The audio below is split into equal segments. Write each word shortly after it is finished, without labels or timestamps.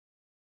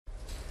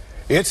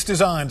It's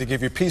designed to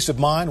give you peace of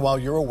mind while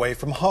you're away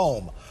from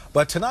home.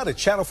 But tonight, a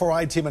Channel 4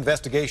 I-Team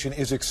investigation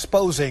is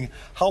exposing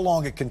how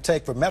long it can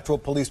take for Metro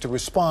Police to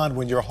respond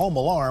when your home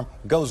alarm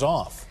goes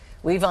off.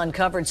 We've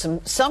uncovered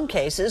some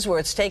cases where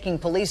it's taking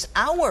police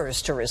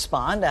hours to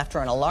respond after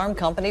an alarm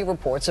company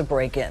reports a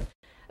break-in.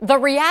 The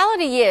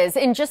reality is,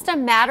 in just a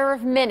matter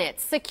of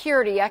minutes,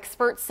 security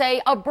experts say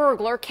a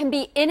burglar can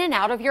be in and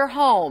out of your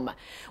home.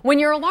 When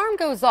your alarm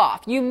goes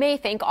off, you may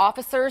think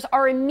officers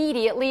are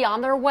immediately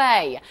on their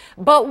way.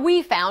 But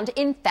we found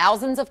in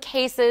thousands of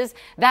cases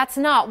that's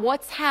not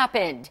what's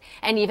happened.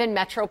 And even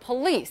Metro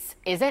Police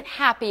isn't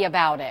happy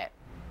about it.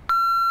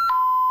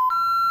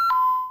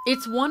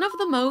 It's one of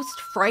the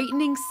most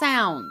frightening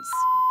sounds.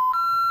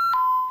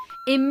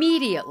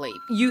 Immediately,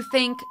 you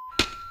think,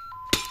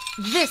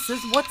 this is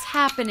what's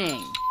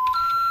happening.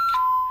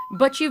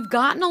 But you've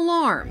got an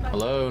alarm.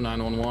 Hello,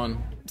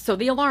 911. So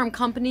the alarm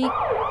company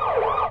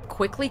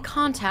quickly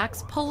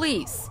contacts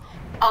police.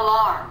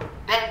 Alarm,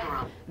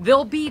 bedroom.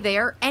 They'll be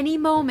there any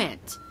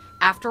moment.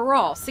 After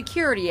all,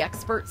 security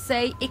experts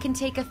say it can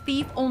take a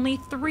thief only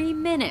 3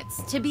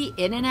 minutes to be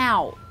in and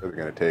out. They're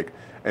going to take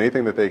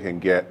anything that they can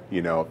get,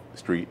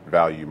 street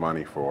value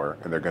money for,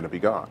 and they're going to be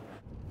gone.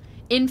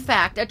 In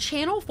fact, a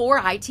Channel 4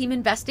 I-Team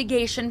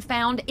investigation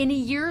found in a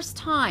year's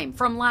time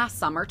from last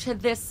summer to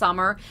this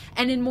summer,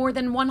 and in more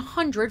than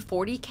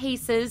 140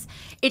 cases,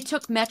 it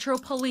took Metro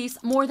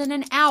Police more than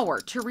an hour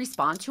to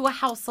respond to a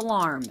house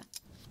alarm.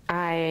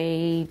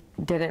 I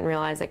didn't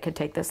realize it could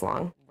take this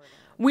long.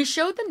 We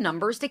showed the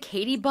numbers to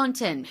Katie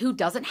Bunton, who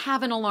doesn't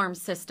have an alarm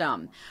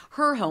system.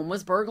 Her home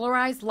was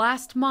burglarized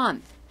last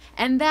month.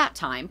 And that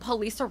time,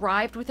 police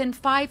arrived within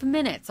 5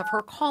 minutes of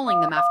her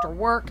calling them after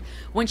work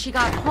when she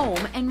got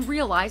home and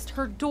realized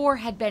her door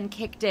had been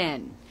kicked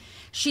in.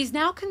 She's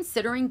now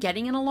considering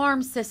getting an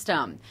alarm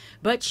system,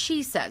 but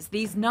she says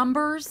these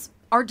numbers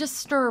are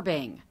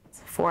disturbing.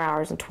 4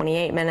 hours and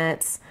 28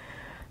 minutes,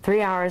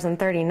 3 hours and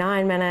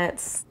 39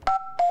 minutes.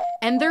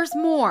 And there's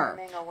more.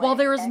 While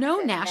there is no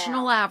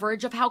national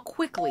average of how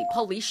quickly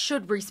police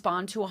should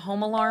respond to a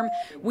home alarm,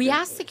 we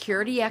asked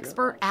security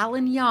expert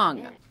Alan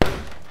Young.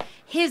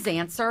 His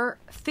answer,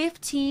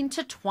 15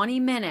 to 20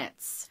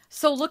 minutes.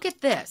 So look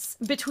at this.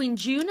 Between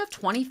June of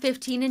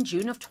 2015 and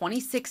June of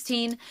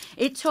 2016,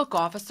 it took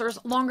officers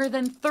longer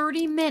than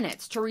 30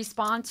 minutes to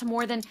respond to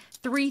more than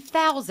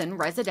 3,000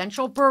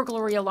 residential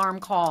burglary alarm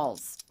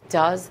calls.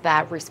 Does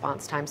that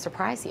response time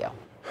surprise you?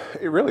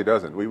 It really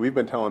doesn't. We've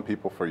been telling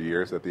people for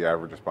years that the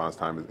average response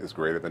time is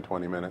greater than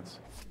 20 minutes.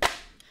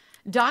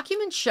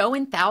 Documents show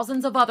in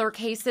thousands of other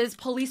cases,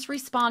 police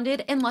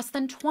responded in less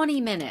than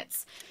 20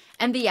 minutes.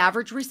 And the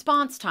average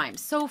response time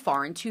so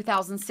far in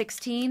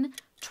 2016,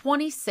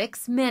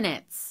 26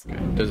 minutes.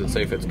 Does it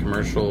say if it's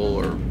commercial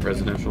or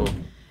residential?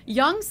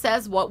 Young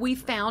says what we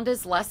found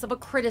is less of a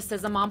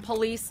criticism on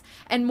police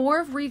and more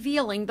of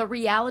revealing the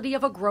reality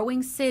of a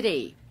growing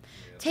city.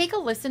 Take a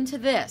listen to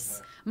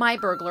this. My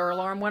burglar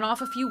alarm went off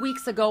a few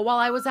weeks ago while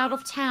I was out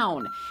of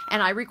town,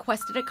 and I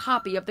requested a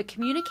copy of the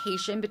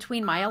communication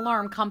between my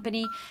alarm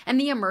company and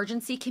the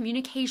Emergency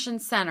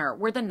Communications Center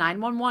where the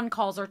 911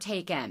 calls are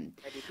taken.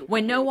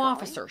 When no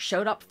officer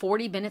showed up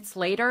 40 minutes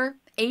later,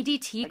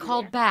 ADT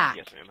called back.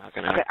 Yes, ma'am.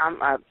 Okay,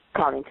 I'm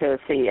calling to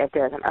see if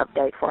there's an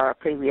update for our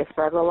previous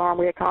burglar alarm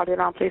we had called in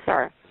on, please,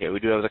 sir. Yeah,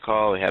 we do have the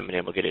call. We haven't been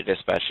able to get it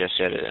dispatched just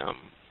yet.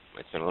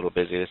 It's been a little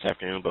busy this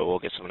afternoon, but we'll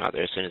get someone out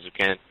there as soon as we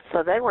can.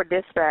 So they were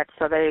dispatched,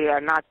 so they are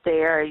not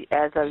there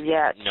as of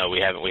yet? No, we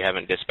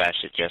haven't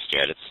dispatched it just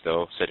yet. It's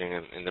still sitting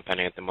in the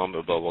pending at the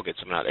moment, but we'll get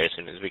someone out there as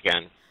soon as we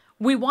can.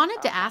 We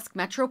wanted to ask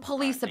Metro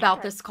Police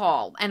about this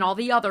call and all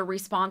the other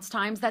response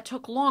times that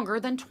took longer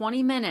than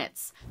 20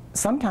 minutes.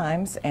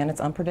 Sometimes, and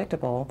it's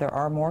unpredictable, there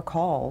are more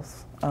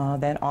calls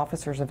than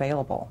officers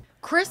available.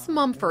 Chris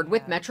Mumford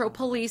with Metro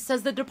Police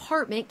says the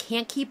department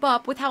can't keep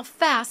up with how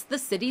fast the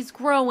city's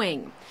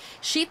growing.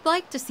 She'd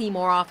like to see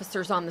more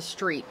officers on the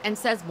street and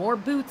says more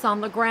boots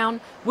on the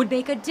ground would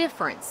make a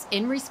difference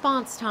in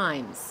response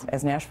times.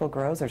 As Nashville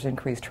grows, there's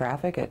increased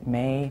traffic. It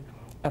may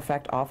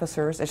affect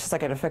officers. It's just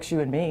like it affects you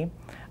and me.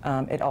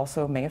 It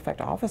also may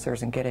affect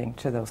officers in getting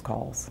to those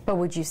calls. But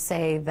would you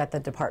say that the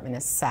department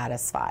is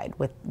satisfied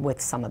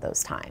with some of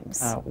those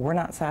times? We're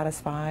not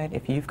satisfied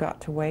if you've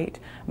got to wait,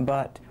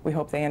 but we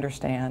hope they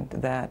understand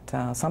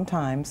that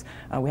sometimes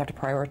we have to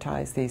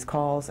prioritize these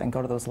calls and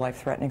go to those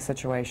life-threatening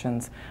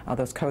situations,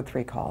 those Code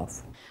 3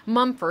 calls.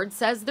 Mumford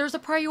says there's a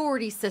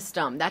priority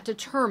system that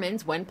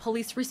determines when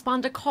police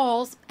respond to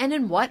calls and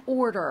in what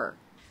order.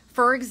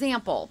 For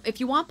example,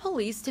 if you want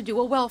police to do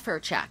a welfare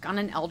check on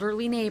an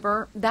elderly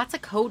neighbor, that's a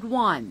Code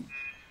 1.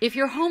 If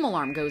your home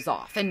alarm goes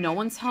off and no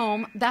one's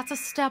home, that's a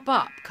step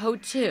up,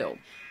 Code 2.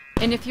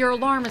 And if your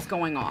alarm is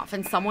going off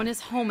and someone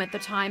is home at the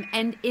time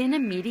and in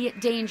immediate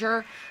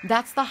danger,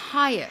 that's the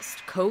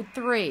highest, Code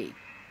 3.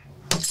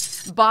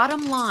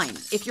 Bottom line,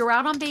 if you're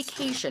out on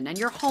vacation and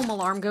your home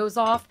alarm goes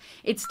off,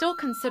 it's still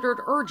considered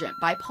urgent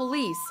by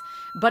police,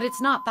 but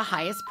it's not the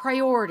highest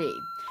priority.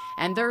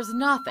 And there's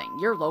nothing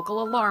your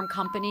local alarm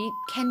company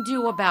can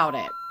do about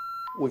it.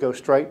 We go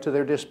straight to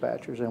their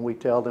dispatchers and we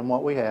tell them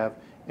what we have,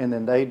 and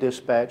then they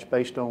dispatch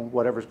based on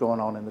whatever's going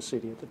on in the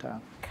city at the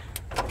time.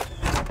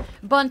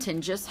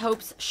 Bunton just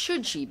hopes,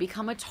 should she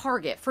become a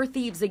target for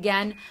thieves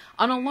again,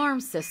 an alarm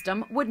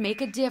system would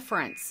make a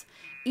difference,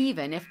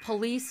 even if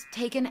police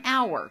take an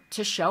hour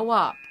to show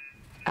up.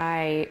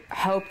 I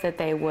hope that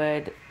they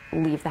would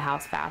leave the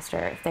house faster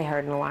if they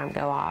heard an alarm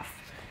go off,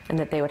 and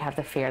that they would have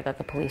the fear that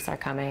the police are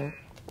coming,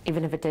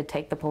 even if it did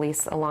take the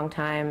police a long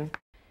time.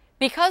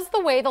 Because the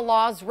way the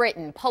law is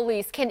written,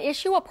 police can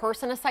issue a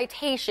person a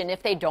citation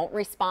if they don't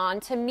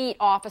respond to meet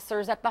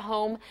officers at the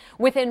home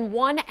within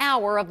 1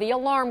 hour of the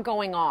alarm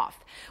going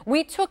off.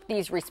 We took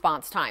these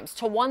response times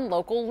to one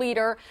local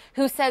leader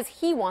who says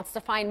he wants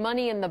to find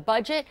money in the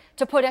budget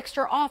to put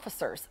extra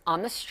officers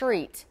on the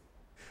street.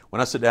 When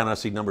I sit down and I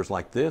see numbers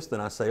like this,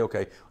 then I say,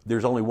 okay,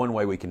 there's only one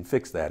way we can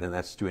fix that, and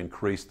that's to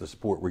increase the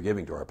support we're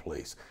giving to our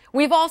police.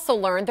 We've also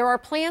learned there are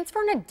plans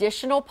for an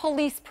additional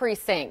police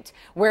precinct,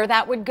 where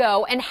that would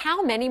go and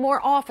how many more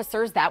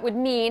officers that would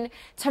mean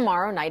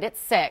tomorrow night at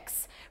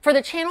 6. For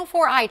the Channel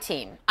 4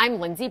 I-Team,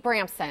 I'm Lindsay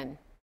Bramson.